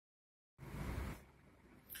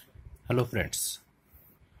Hello friends,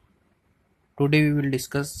 today we will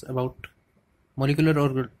discuss about molecular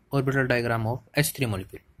orbital diagram of H3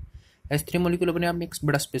 molecule. H3 molecule अपने आप में एक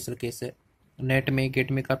बड़ा स्पेशल केस है। नेट में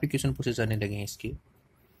गेट में काफ़ी क्वेश्चन पूछे जाने लगे हैं इसके।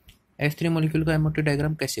 H3 मोलिक्यूल का M.O.T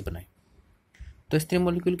डायग्राम कैसे बनाएं? तो H3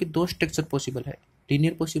 मोलिक्यूल की दो स्ट्रक्चर पॉसिबल है,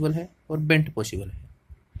 लीनियर पॉसिबल है और बेंट पॉसिबल है।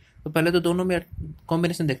 तो पहले तो दोनों में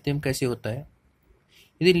कॉम्बिनेशन देखते हैं हम कैसे होता है।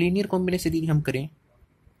 यदि लीनियर कॉम्बिनेशन यदि हम करें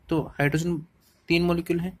तो हाइड्रोजन 3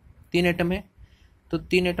 मोलिक्यूल है, 3 एटम है, तो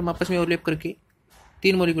 3 एटम आपस में ओवरलैप करके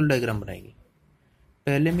 3 मॉलिक्यूल डायग्राम बनाएंगे।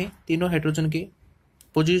 पहले में तीनों हाइड्रोजन के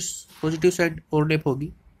पॉजिटिव साइड ओवरलैप होगी,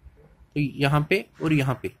 तो यहाँ पे और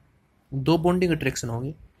यहाँ पे दो बॉन्डिंग अट्रैक्शन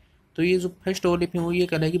होंगे। तो ये जो फर्स्ट ओवरलैप है वो ये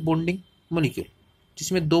कहलाएगी बॉन्डिंग मॉलिक्यूल,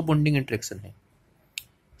 जिसमें दो बॉन्डिंग अट्रैक्शन है।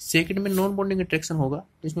 सेकेंड में नॉन बॉन्डिंग अट्रैक्शन होगा,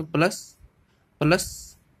 जिसमें प्लस प्लस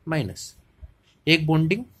माइनस, एक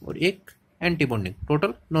बॉन्डिंग और एक anti bonding,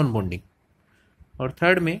 total non bonding. और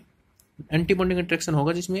थर्ड में एंटी बॉन्डिंग इंटरेक्शन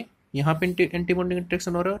होगा, जिसमें यहाँ पे एंटी बॉन्डिंग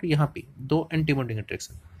इंटरेक्शन हो रहा है और यहाँ पे दो anti bonding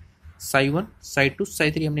interaction, Sai 1 Sai 2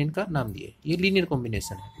 Sai 3 हमने इनका नाम दिया है। ये लीनियर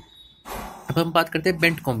कॉम्बिनेशन है। अब हम बात करते हैं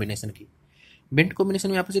बेंट कॉम्बिनेशन की। बेंट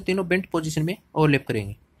कॉम्बिनेशन में आपस में तीनों बेंट पोजीशन में ओवरलैप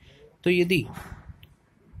करेंगे। तो यदि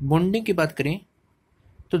बॉन्डिंग की बात करें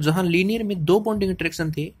तो जहाँ लीनियर में दो बॉन्डिंग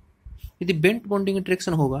इंटरेक्शन थे, यदि बेंट बॉन्डिंग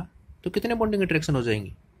इंटरेक्शन होगा तो कितने बॉन्डिंग इंटरेक्शन हो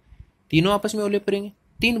जाएंगे? तीनों आपस में ओवरलैप करेंगे,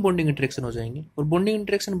 3 बॉन्डिंग इंटरेक्शन हो जाएंगे। और बॉन्डिंग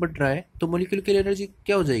इंटरेक्शन बढ़ रहा है तो मॉलिक्यूल की एनर्जी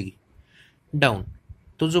क्या हो जाएगी? डाउन।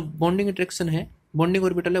 तो जो बॉन्डिंग इंटरेक्शन है, बॉन्डिंग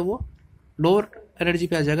ऑर्बिटल है, वो लोअर एनर्जी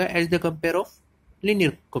पे आ जाएगा as the compare of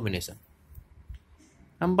linear combination.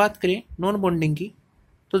 हम बात करें नॉन बॉन्डिंग की,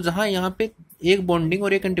 तो जहां यहाँ पे एक बॉन्डिंग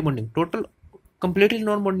और एक anti bonding, total completely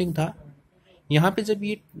non bonding था, यहाँ पे जब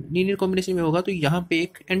ये लीनियर कॉम्बिनेशन में होगा तो यहाँ पे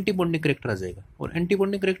एक एंटी बॉन्डिंग करेक्टर आ जाएगा। और एंटी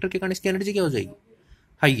बॉन्डिंग करेक्टर के कारण इसकी एनर्जी क्या हो जाएगी?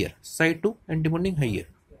 Higher, side to anti bonding higher.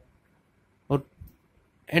 और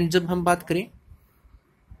एंड जब हम बात करें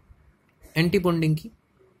एंटी बॉन्डिंग की,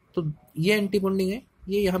 तो ये एंटी बॉन्डिंग है,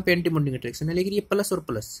 ये यहाँ पे एंटी बॉन्डिंग इंटरेक्शन है, लेकिन ये प्लस और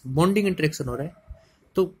प्लस बॉन्डिंग इंटरेक्शन हो रहा है।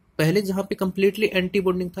 तो पहले जहाँ पे कंप्लीटली एंटी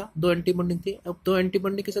बॉन्डिंग था, दो एंटी बॉन्डिंग थी, अब दो एंटी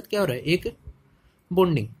बॉन्डिंग के साथ क्या हो रहा है? एक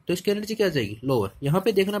बॉन्डिंग। तो इसकी एनर्जी क्या आ जाएगी? लोअर। यहाँ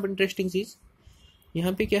पे देखना इंटरेस्टिंग चीज,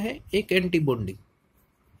 यहाँ पे क्या है? एक एंटी बॉन्डिंग,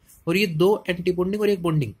 और ये दो एंटी बॉन्डिंग और एक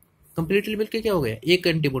बॉन्डिंग कंप्लीटली मिलकर क्या हो गया? एक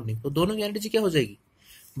एंटी बॉन्डिंग। तो दोनों की एनर्जी क्या हो जाएगी?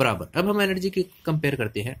 बराबर। अब हम एनर्जी की कंपेयर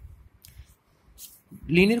करते हैं।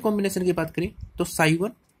 लीनियर कॉम्बिनेशन की बात करें तो साई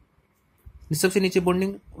 1 सबसे नीचे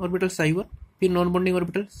बॉन्डिंग ऑर्बिटल साई 1, फिर नॉन बॉन्डिंग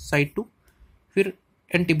ऑर्बिटल साई 2, फिर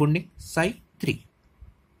एंटी बॉन्डिंग साई 3।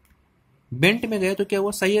 बेंट में गया तो क्या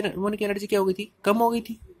हुआ? साई 1 की एनर्जी क्या हो गई थी? कम हो गई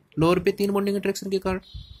थी। लोअर पे 3 बॉन्डिंग इंटरेक्शन के कारण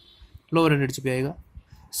लोअर एनर्जी पे आएगा।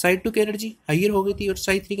 साई 2 की एनर्जी हाइयर हो गई थी और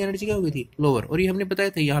साई 3 की एनर्जी क्या हो गई थी? लोअर। और ये हमने बताया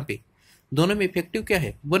था यहाँ पे दोनों में इफेक्टिव क्या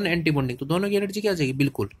है? 1 एंटी बॉन्डिंग। तो दोनों की एनर्जी क्या आ जाएगी?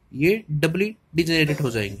 बिल्कुल ये डबली डिजेनरेट हो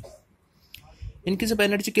जाएंगे। इनकी जब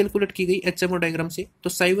एनर्जी कैलकुलेट की गई HMO डायग्राम से, तो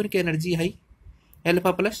साई 1 की energy high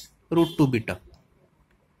alpha plus √2 beta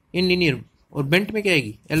in linear, और बेंट में क्या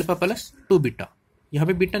आएगी? Alpha plus 2 beta. यहाँ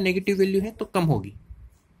पे बीटा नेगेटिव वैल्यू है तो कम होगी।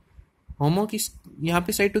 होमो की यहाँ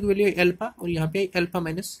पे साई 2 की वैल्यू है अल्फा, और यहाँ पे आई अल्फा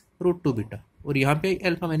माइनस √2 बीटा, और यहाँ पे आई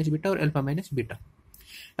अल्फा माइनस बीटा और अल्फा माइनस बीटा।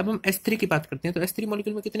 अब हम H3 की बात करते हैं। तो H3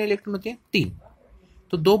 मॉलिक्यूल में कितने इलेक्ट्रॉन होते हैं? 3।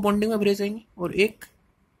 तो दो बॉन्डिंग में भरे जाएंगे और एक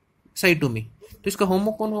साई 2 में। तो इसका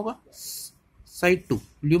होमो कौन होगा? साई 2।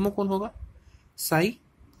 ल्यूमो कौन होगा? साई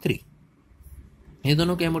 3। ये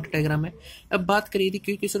दोनों के M.O.T डायग्राम है। अब बात करिए, यदि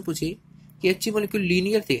कोई क्वेश्चन पूछे कि H मॉलिक्यूल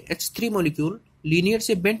लीनियर थे, H3 मॉलिक्यूल लीनियर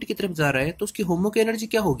से बेंट की तरफ जा रहा है, तो उसकी होमो की एनर्जी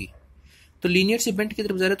क्या होगी? तो लीनियर से बेंट की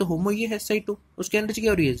तरफ जा रहा है तो होमो ये है साई 2, उसकी एनर्जी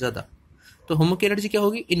क्या हो रही है? ज्यादा। तो होमो की एनर्जी क्या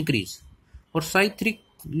होगी? इंक्रीज। और साई 3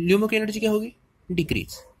 ल्यूमो की एनर्जी क्या होगी?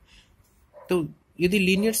 डिक्रीज। तो यदि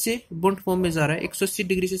लीनियर से बॉन्ड फॉर्म में जा रहा है, 180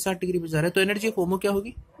 डिग्री से 60 डिग्री में जा रहा है, तो एनर्जी ऑफ होमो क्या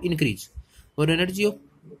होगी? इंक्रीज। और एनर्जी ऑफ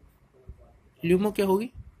ल्यूमो क्या होगी?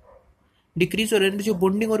 डिक्रीज। और एनर्जी ऑफ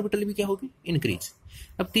बॉन्डिंग ऑर्बिटल भी क्या होगी? इंक्रीज।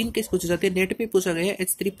 अब 3 केस पूछे जाते हैं। नेट पे पूछा गया है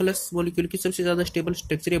H3 प्लस मॉलिक्यूल की सबसे ज्यादा स्टेबल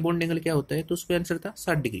स्ट्रक्चर या बॉन्ड एंगल क्या होता है, तो उसका आंसर था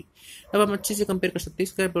 60 डिग्री। अब हम अच्छे से कंपेयर कर सकते हैं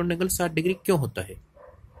इसका बॉन्ड एंगल 60 डिग्री क्यों होता है।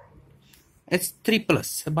 H3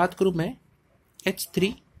 प्लस बात करूं मैं,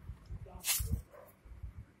 H3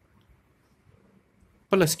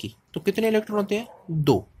 प्लस की, तो कितने इलेक्ट्रॉन होते हैं?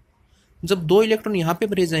 2। जब 2 इलेक्ट्रॉन यहाँ पे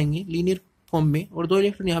भरे जाएंगे लीनियर फॉर्म में और 2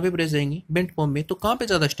 इलेक्ट्रॉन यहाँ पे भरे जाएंगे बेंट फॉर्म में, तो कहाँ पे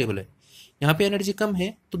ज्यादा स्टेबल है? यहाँ पे एनर्जी कम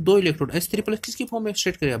है, तो 2 इलेक्ट्रॉन H3 प्लस किसकी फॉर्म में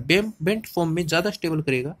स्ट्रेट करेगा? बेंट फॉर्म में ज्यादा स्टेबल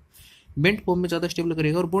करेगा, बेंट फॉर्म में ज्यादा स्टेबल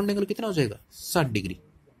करेगा, और बॉन्ड एंगल कितना हो जाएगा? 60 डिग्री।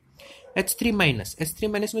 H3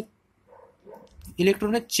 माइनस में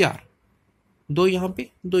इलेक्ट्रॉन है 4, 2 यहाँ पे,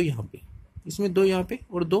 2 यहाँ पे, इसमें 2 यहाँ पे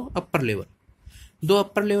और 2 अपर लेवल, 2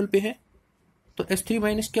 अपर लेवल पे है। तो H3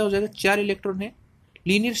 माइनस क्या हो जाएगा? 4 इलेक्ट्रॉन है,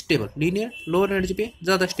 linear stable, linear lower energy पे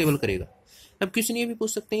ज़्यादा स्टेबल करेगा। अब क्वेश्चन ये भी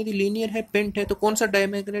पूछ सकते हैं यदि लीनियर है, पेंट है, तो कौन सा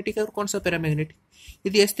डायमैग्नेटिक है और कौन सा पैरामैग्नेटिक।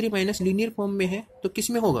 यदि H3 माइनस लीनियर फॉर्म में है तो किस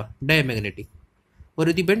में होगा, डायमैग्नेटिक, और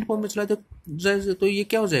यदि बेंट फॉर्म में चला तो ये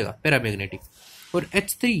क्या हो जाएगा, पैरामैग्नेटिक। और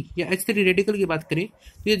H3 या H3 रेडिकल की बात करें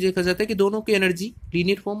तो ये देखा जाता है कि दोनों की एनर्जी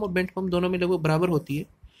लीनियर फॉर्म और बेंट फॉर्म दोनों में लगभग बराबर होती है,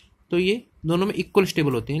 तो ये दोनों में इक्वल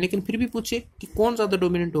स्टेबल होते हैं। लेकिन फिर भी पूछे कि कौन ज़्यादा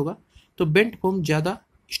डोमिनेंट होगा, तो बेंट फॉर्म ज़्यादा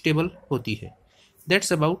स्टेबल होती है।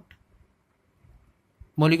 That's about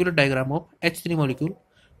molecular diagram of H3 molecule.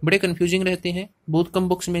 बड़े कंफ्यूजिंग रहते हैं, बहुत कम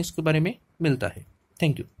बुक्स में इसके बारे में मिलता है।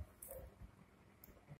 Thank you.